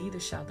 neither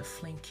shall the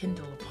flame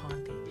kindle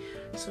upon thee.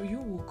 So you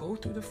will go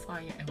through the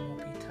fire and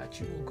won't be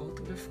touched. You will go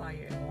through the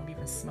fire and won't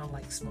even smell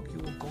like smoke. You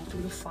will go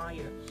through the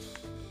fire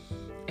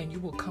and you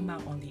will come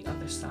out on the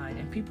other side.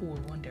 And people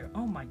will wonder,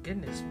 oh my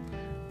goodness,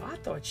 I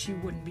thought she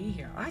wouldn't be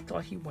here. I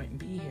thought he wouldn't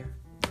be here.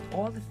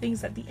 All the things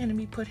that the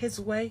enemy put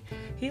his way,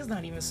 he's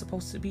not even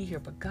supposed to be here.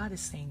 But God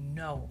is saying,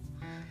 no,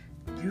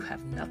 you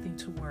have nothing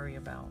to worry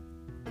about.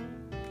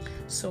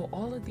 So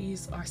all of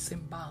these are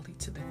symbolic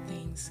to the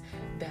things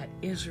that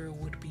Israel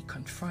would be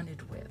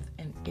confronted with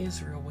and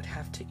Israel would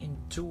have to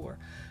endure.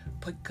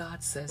 But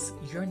God says,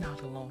 you're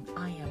not alone.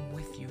 I am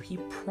with you. He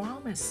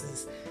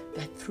promises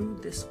that through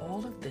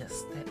all of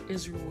this that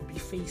Israel would be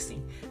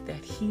facing,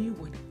 that he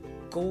would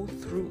go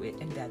through it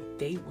and that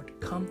they would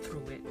come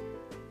through it.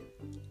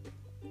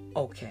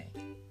 Okay.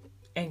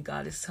 And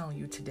God is telling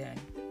you today,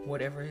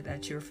 whatever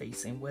that you're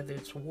facing, whether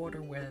it's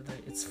water, whether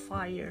it's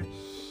fire,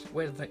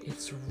 whether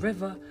it's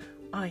river,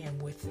 I am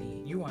with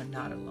thee. You are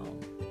not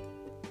alone.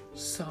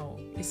 So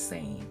it's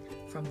saying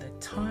from the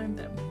time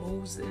that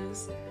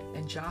Moses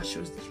and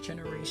Joshua's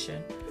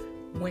generation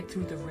went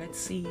through the Red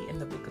Sea in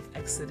the book of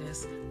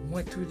Exodus,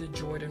 went through the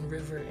Jordan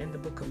River in the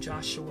book of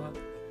Joshua,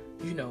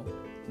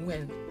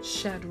 when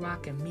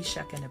Shadrach and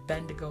Meshach and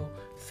Abednego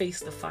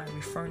faced the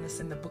fiery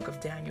furnace in the book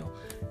of Daniel,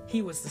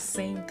 he was the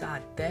same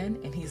God then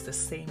and he's the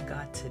same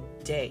God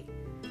today.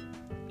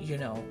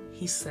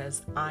 He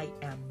says, I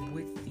am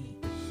with thee.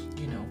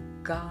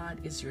 God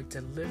is your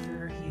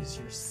deliverer. He is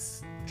your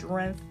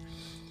strength.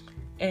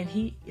 And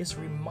he is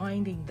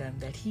reminding them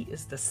that he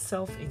is the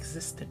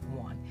self-existent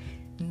one.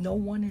 No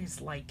one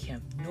is like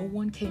him. No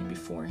one came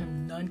before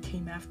him. None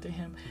came after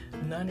him.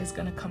 None is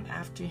going to come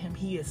after him.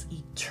 He is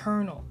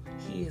eternal.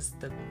 He is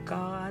the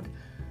God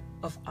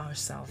of our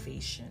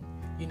salvation.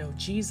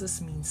 Jesus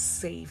means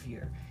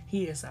Savior.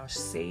 He is our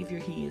Savior.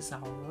 He is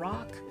our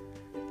rock.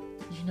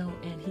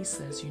 And he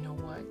says, you know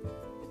what?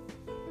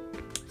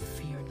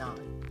 Fear not.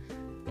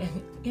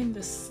 And in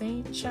the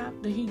same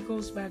chapter, he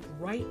goes back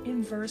right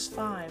in verse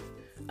 5.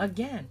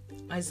 Again,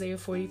 Isaiah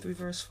 43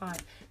 verse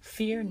 5.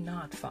 Fear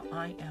not, for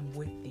I am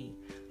with thee.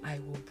 I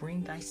will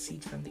bring thy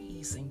seed from the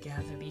east and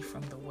gather thee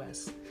from the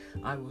west.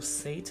 I will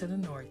say to the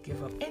north,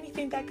 give up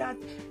anything that got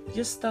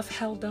your stuff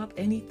held up,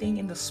 anything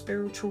in the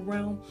spiritual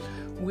realm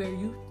where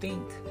you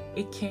think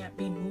it can't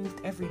be moved,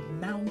 every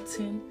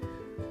mountain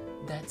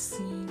that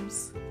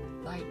seems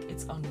like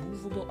it's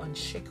unmovable,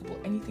 unshakable,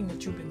 anything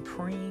that you've been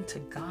praying to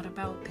God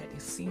about that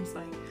it seems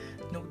like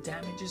no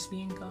damage is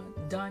being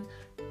done,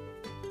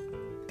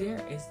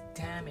 there is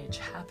damage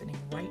happening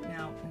right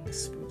now in the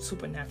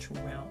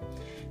supernatural realm.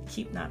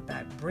 Keep not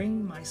back.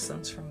 Bring my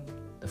sons from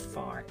the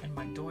far, and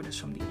my daughters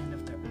from the end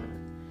of the earth.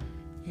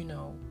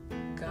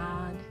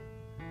 God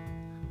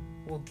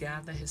will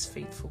gather his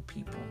faithful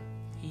people.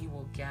 He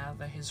will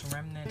gather his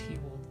remnant. He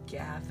will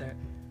gather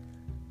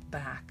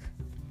back,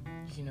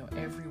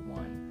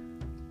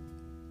 everyone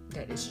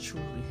that is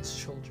truly his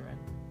children.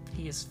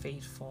 He is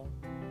faithful.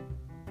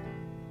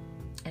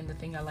 And the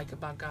thing I like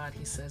about God,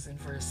 he says in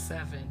verse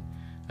 7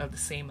 of the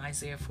same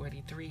Isaiah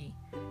 43,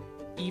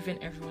 even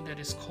everyone that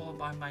is called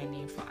by my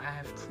name, for I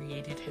have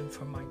created him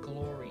for my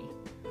glory.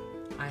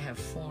 I have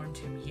formed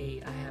him,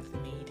 yea, I have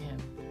made him.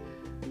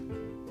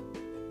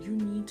 You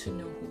need to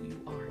know who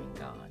you are in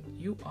God.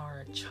 You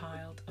are a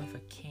child of a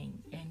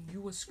king, and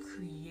you was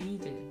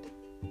created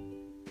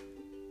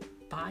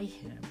by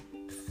him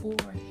for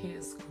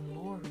his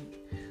glory.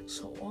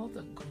 So all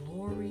the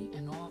glory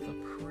and all the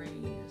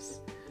praise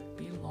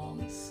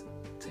belongs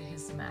to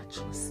his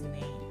matchless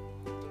name.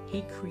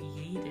 He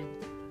created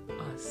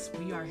us.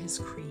 We are his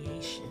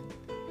creation.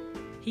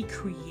 He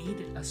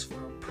created us for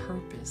a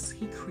purpose.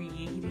 He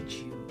created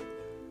you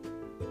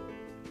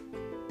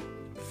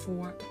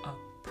for a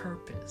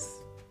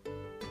purpose.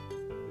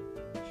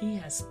 He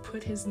has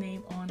put his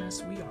name on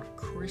us. We are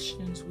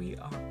Christians. We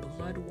are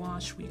blood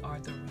washed. We are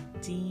the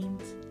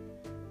redeemed.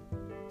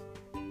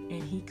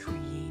 And he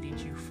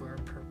created you for a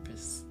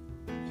purpose.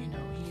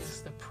 He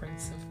is the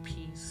Prince of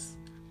Peace.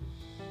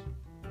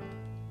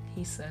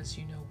 He says,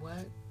 you know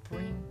what?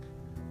 Bring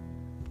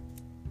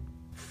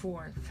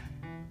forth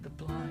the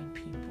blind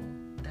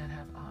people that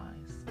have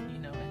eyes,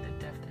 and the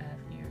deaf that have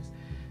ears.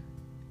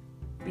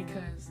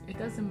 Because it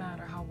doesn't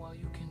matter how well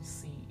you can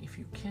see. If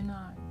you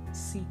cannot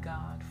see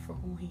God for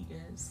who he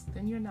is,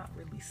 then you're not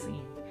really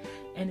seeing.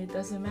 And it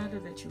doesn't matter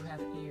that you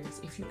have ears.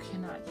 If you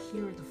cannot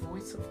hear the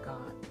voice of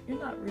God, you're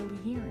not really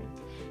hearing.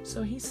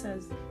 So he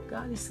says,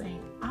 God is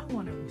saying, I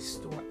want to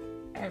restore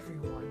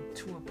everyone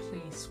to a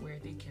place where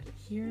they can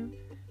hear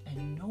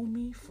and know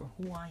me for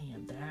who I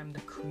am, that I am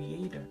the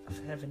creator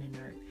of heaven and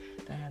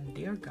earth, that I am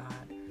their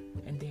God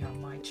and they are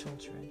my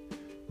children.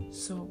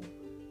 So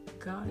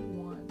God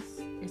wants,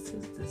 it's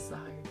his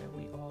desire that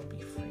we all be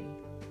free.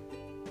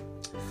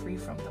 Free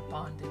from the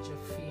bondage of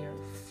fear,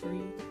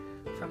 free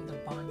from the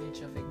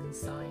bondage of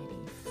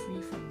anxiety,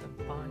 free from the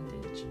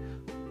bondage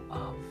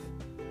of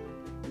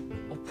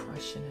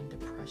oppression and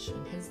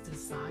depression. His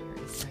desire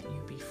is that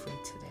you be free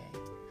today.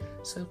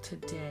 So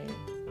today,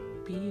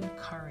 be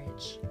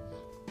encouraged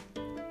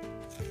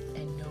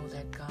and know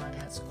that God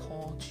has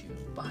called you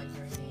by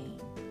your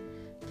name,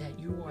 that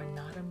you are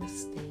not a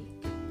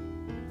mistake.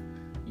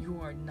 You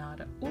are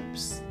not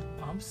oops,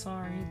 I'm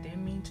sorry,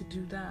 didn't mean to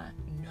do that.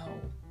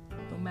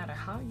 No matter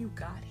how you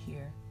got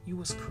here, you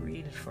was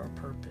created for a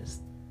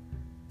purpose.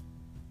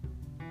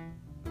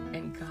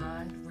 And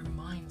God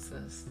reminds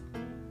us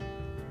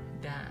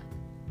that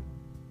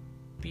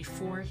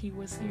before he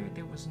was here,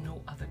 there was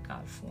no other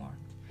God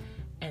formed,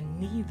 and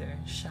neither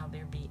shall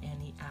there be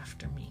any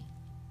after me.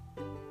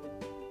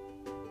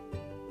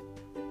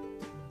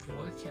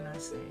 What can I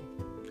say?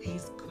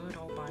 He's good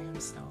all by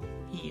himself.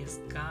 He is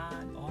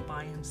God all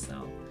by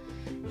himself.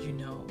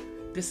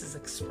 This is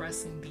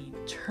expressing the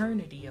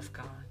eternity of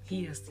God.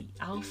 He is the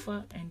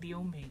Alpha and the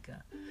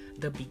Omega,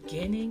 the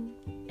beginning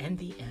and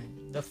the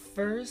end, the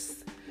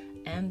first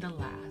and the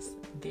last.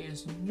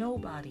 There's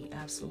nobody,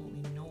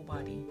 absolutely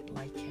nobody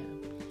like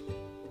him.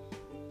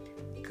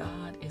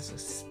 God is a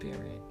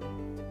spirit.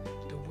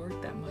 The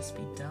work that must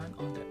be done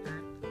on the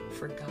earth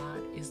for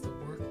God is the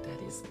work that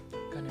is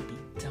going to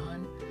be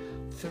done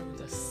through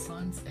the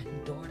sons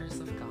and daughters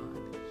of God.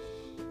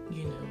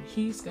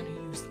 He's going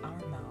to use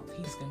our mouth.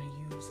 He's going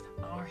to use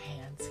our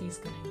hands. He's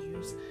going to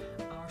use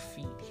our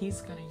feet.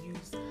 He's going to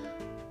use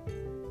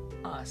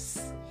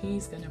us.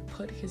 He's going to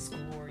put his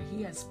glory.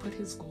 He has put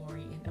his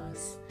glory in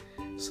us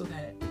so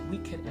that we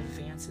can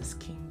advance his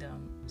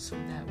kingdom, so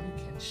that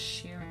we can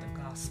share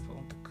the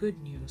gospel, the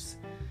good news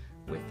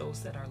with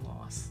those that are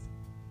lost.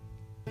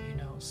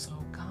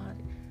 So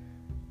God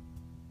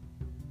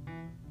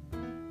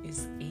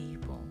is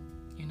able.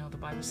 The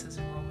Bible says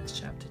in Romans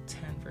chapter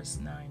 10, verse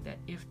 9, that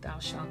if thou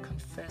shalt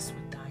confess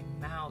with thy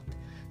mouth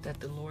that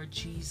the Lord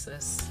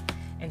Jesus,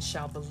 and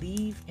shall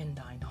believe in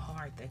thine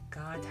heart that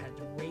God had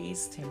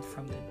raised him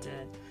from the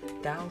dead,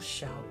 thou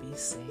shalt be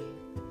saved.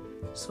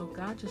 So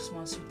God just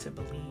wants you to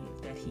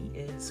believe that he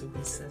is who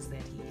he says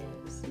that he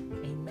is.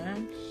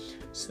 Amen?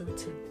 So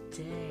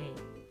today,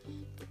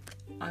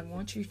 I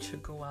want you to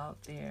go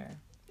out there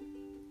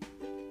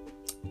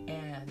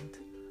and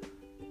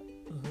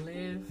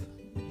live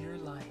your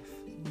life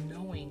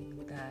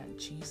knowing that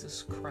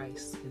Jesus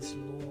Christ is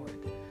Lord,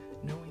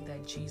 knowing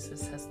that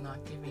Jesus has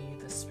not given you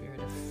the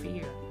spirit of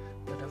fear,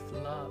 but of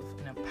love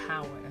and a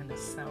power and a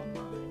sound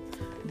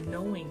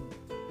mind.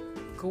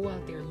 Go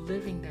out there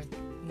living that,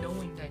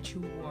 knowing that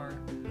you are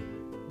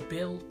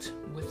built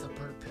with a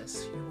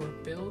purpose. You were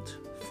built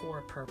for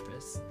a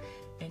purpose,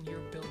 and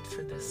you're built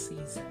for this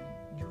season.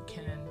 You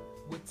can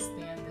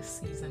withstand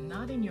this season,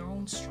 not in your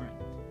own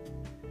strength,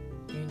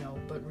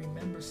 but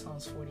remember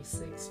Psalms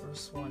 46,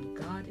 verse 1,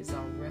 God is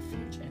our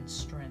refuge and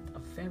strength, a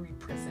very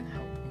present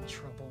help in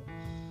trouble.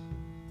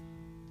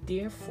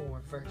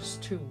 Therefore, verse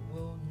 2,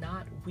 will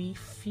not we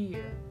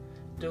fear,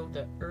 though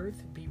the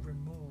earth be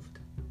removed,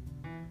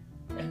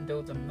 and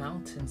though the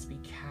mountains be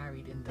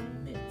carried in the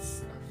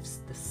midst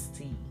of the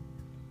sea?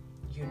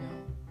 You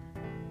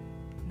know,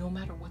 no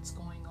matter what's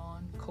going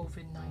on,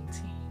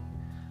 COVID-19,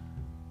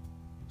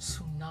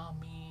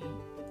 tsunami,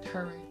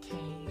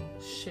 hurricane,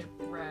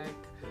 shipwreck,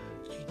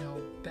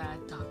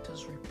 bad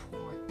doctors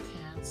report,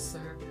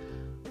 cancer,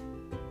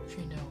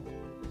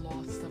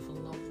 loss of a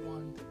loved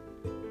one.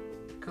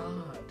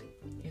 God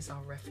is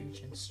our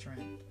refuge and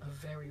strength, a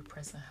very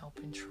present help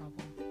in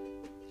trouble.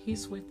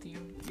 He's with you.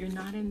 You're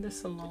not in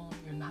this alone.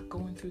 You're not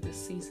going through this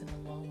season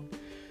alone.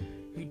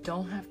 You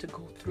don't have to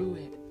go through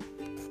it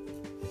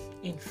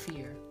in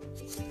fear.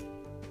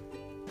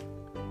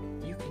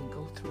 You can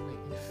go through it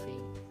in faith.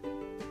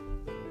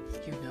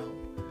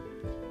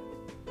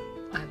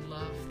 I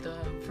love the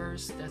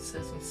verse that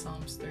says in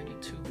Psalms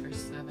 32 verse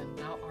 7,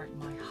 Thou art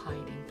my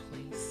hiding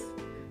place.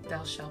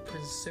 Thou shalt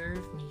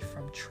preserve me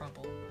from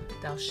trouble.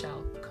 Thou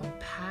shalt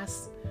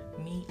compass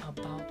me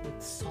about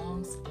with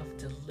songs of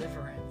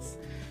deliverance.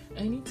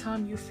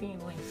 Anytime you're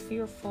feeling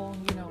fearful,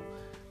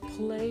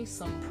 play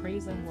some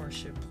praise and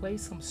worship. Play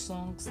some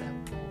songs that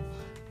will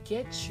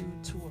get you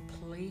to a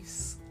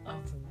place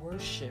of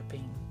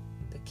worshiping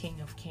the King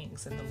of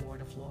Kings and the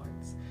Lord of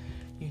Lords.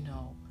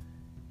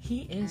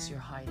 He is your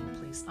hiding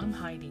place. I'm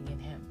hiding in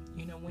him.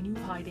 When you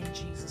hide in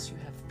Jesus, you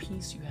have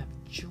peace, you have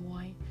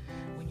joy.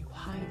 When you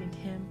hide in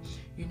him,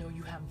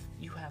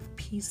 you have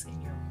peace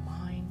in your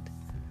mind.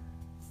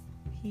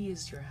 He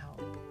is your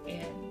help.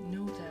 And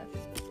know that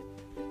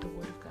the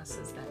word of God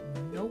says that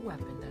no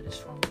weapon that is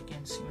formed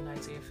against you in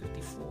Isaiah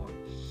 54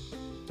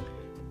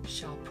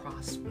 shall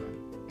prosper.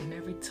 And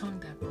every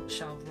tongue that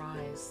shall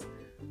rise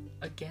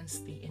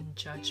against thee in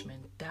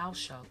judgment, thou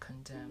shalt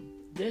condemn.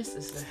 This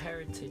is the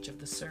heritage of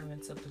the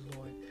servants of the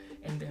Lord,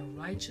 and their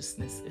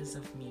righteousness is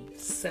of me,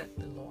 said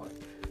the Lord.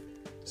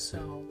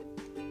 So,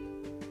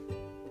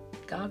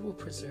 God will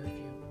preserve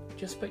you.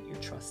 Just put your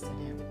trust in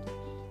him.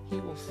 He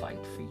will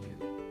fight for you.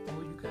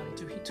 All you gotta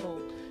do, he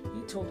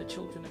told the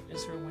children of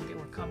Israel when they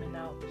were coming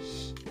out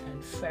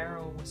and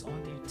Pharaoh was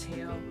on their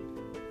tail.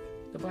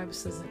 The Bible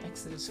says in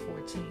Exodus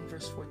 14,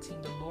 verse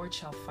 14, the Lord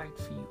shall fight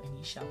for you and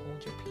ye shall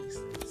hold your peace.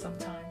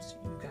 Sometimes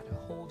you got to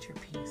hold your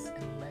peace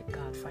and let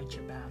God fight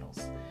your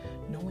battles,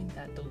 knowing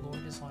that the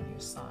Lord is on your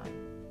side.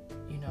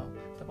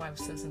 The Bible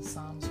says in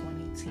Psalms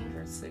 118,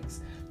 verse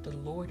 6, the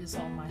Lord is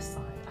on my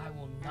side. I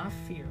will not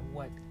fear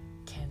what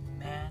can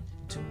man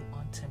do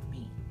unto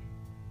me.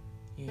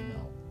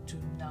 Do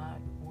not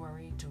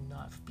worry. Do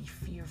not be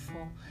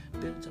fearful.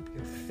 Build up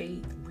your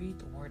faith. Read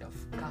the word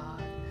of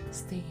God.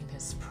 Stay in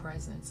his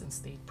presence and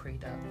stay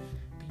prayed up.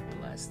 Be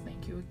blessed.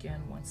 Thank you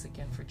once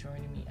again for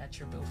joining me at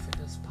Your Built for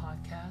This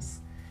podcast.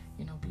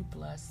 Be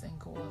blessed and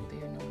go out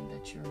there knowing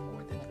that you're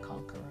more than a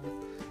conqueror.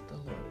 The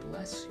Lord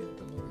bless you.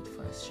 The Lord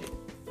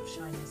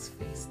shine his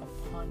face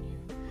upon you.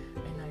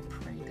 And I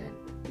pray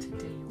that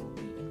today you will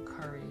be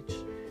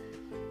encouraged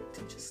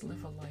to just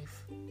live a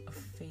life of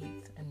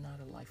faith and not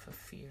a life of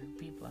fear.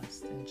 Be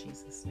blessed in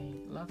Jesus'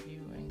 name. Love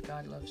you, and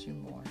God loves you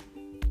more.